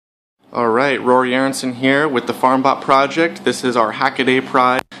Alright, Rory Aronson here with the FarmBot project. This is our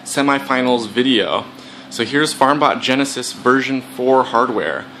HackadayPrize Semifinals video. So here's FarmBot Genesis version 4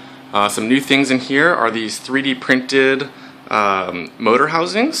 hardware. Some new things in here are these 3D printed motor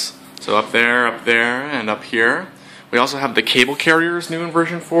housings. So up there, and up here. We also have the cable carriers new in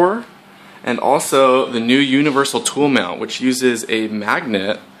version 4. And also the new universal tool mount, which uses a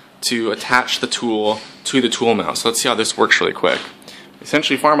magnet to attach the tool to the tool mount. So let's see how this works really quick.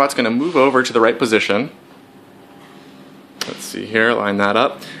 Essentially, FarmBot's going to move over to the right position. Let's see here, line that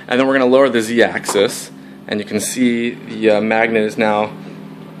up. And then we're going to lower the Z-axis. And you can see the magnet is now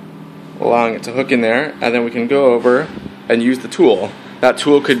allowing it to hook in there. And then we can go over and use the tool. That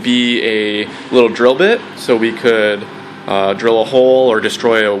tool could be a little drill bit, so we could drill a hole or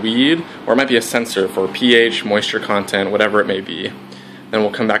destroy a weed. Or it might be a sensor for pH, moisture content, whatever it may be. Then we'll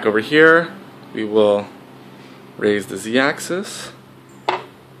come back over here. We will raise the Z-axis.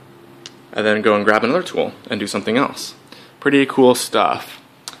 And then go and grab another tool and do something else. Pretty cool stuff.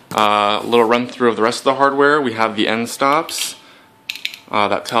 A little run through of the rest of the hardware. We have the end stops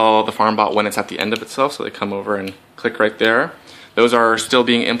that tell the FarmBot when it's at the end of itself, so they come over and click right there. Those are still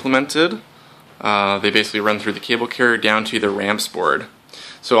being implemented. They basically run through the cable carrier down to the ramps board.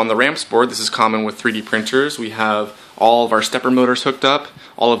 So on the ramps board, this is common with 3D printers. We have all of our stepper motors hooked up,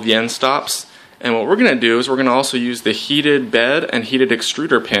 all of the end stops. And what we're going to do is we're going to also use the heated bed and heated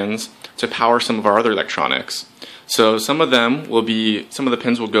extruder pins to power some of our other electronics. So some of the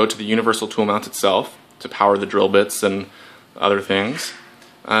pins will go to the universal tool mount itself to power the drill bits and other things.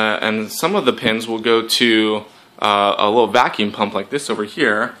 And some of the pins will go to a little vacuum pump like this over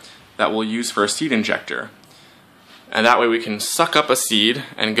here that we'll use for a seed injector. And that way we can suck up a seed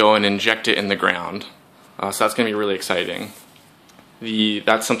and go and inject it in the ground. So that's going to be really exciting.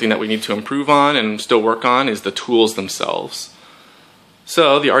 That's something that we need to improve on and still work on is the tools themselves.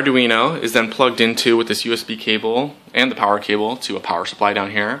 So the Arduino is then plugged into with this USB cable and the power cable to a power supply down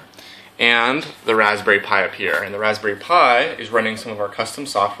here and the Raspberry Pi up here. And the Raspberry Pi is running some of our custom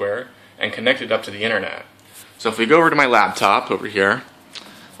software and connected up to the internet. So if we go over to my laptop over here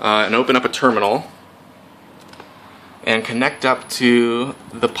and open up a terminal and connect up to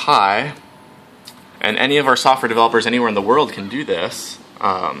the Pi, and any of our software developers anywhere in the world can do this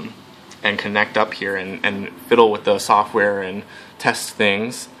and connect up here and fiddle with the software and test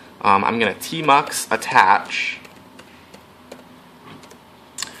things. I'm going to tmux attach,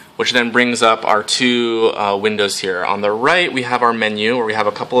 which then brings up our two windows here. On the right we have our menu where we have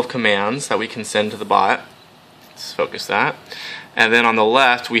a couple of commands that we can send to the bot. Let's focus that. And then on the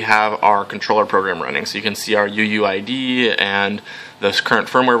left we have our controller program running. So you can see our UUID and the current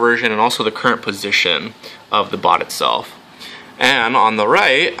firmware version and also the current position of the bot itself. And on the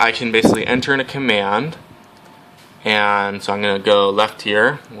right I can basically enter in a command, and so I'm going to go left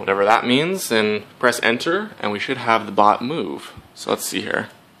here, whatever that means, and press enter, and we should have the bot move. So let's see here.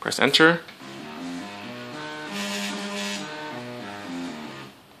 Press enter.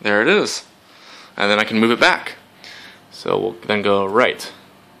 There it is. And then I can move it back. So we'll then go right.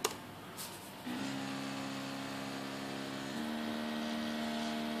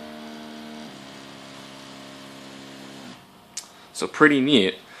 So pretty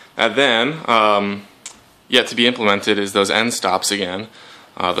neat. And then, yet to be implemented is those end stops again.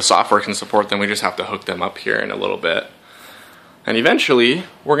 The software can support them, we just have to hook them up here in a little bit. And eventually,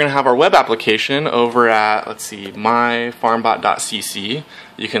 we're going to have our web application over at, let's see, myfarmbot.cc.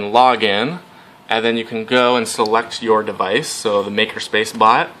 You can log in, and then you can go and select your device, so the Makerspace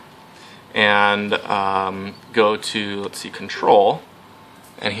bot, and go to, let's see, Control.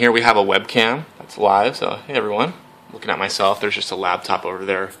 And here we have a webcam that's live, so hey everyone. Looking at myself, there's just a laptop over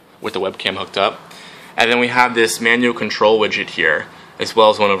there with the webcam hooked up. And then we have this manual control widget here, as well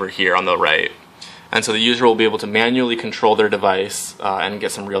as one over here on the right. And so the user will be able to manually control their device and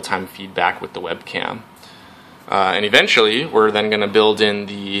get some real-time feedback with the webcam. And eventually, we're then going to build in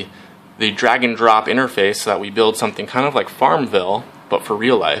the drag and drop interface so that we build something kind of like Farmville, but for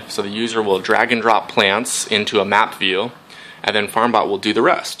real life. So the user will drag and drop plants into a map view, and then FarmBot will do the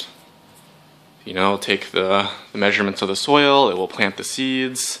rest. You know, take the measurements of the soil, it will plant the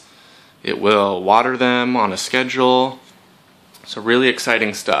seeds, it will water them on a schedule. So really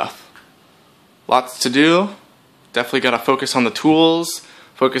exciting stuff. Lots to do. Definitely got to focus on the tools,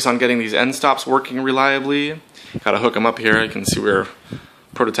 focus on getting these end stops working reliably. Got to hook them up here. You can see we're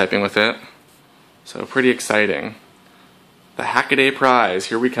prototyping with it. So pretty exciting. The HackadayPrize,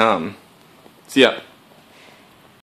 here we come. See ya.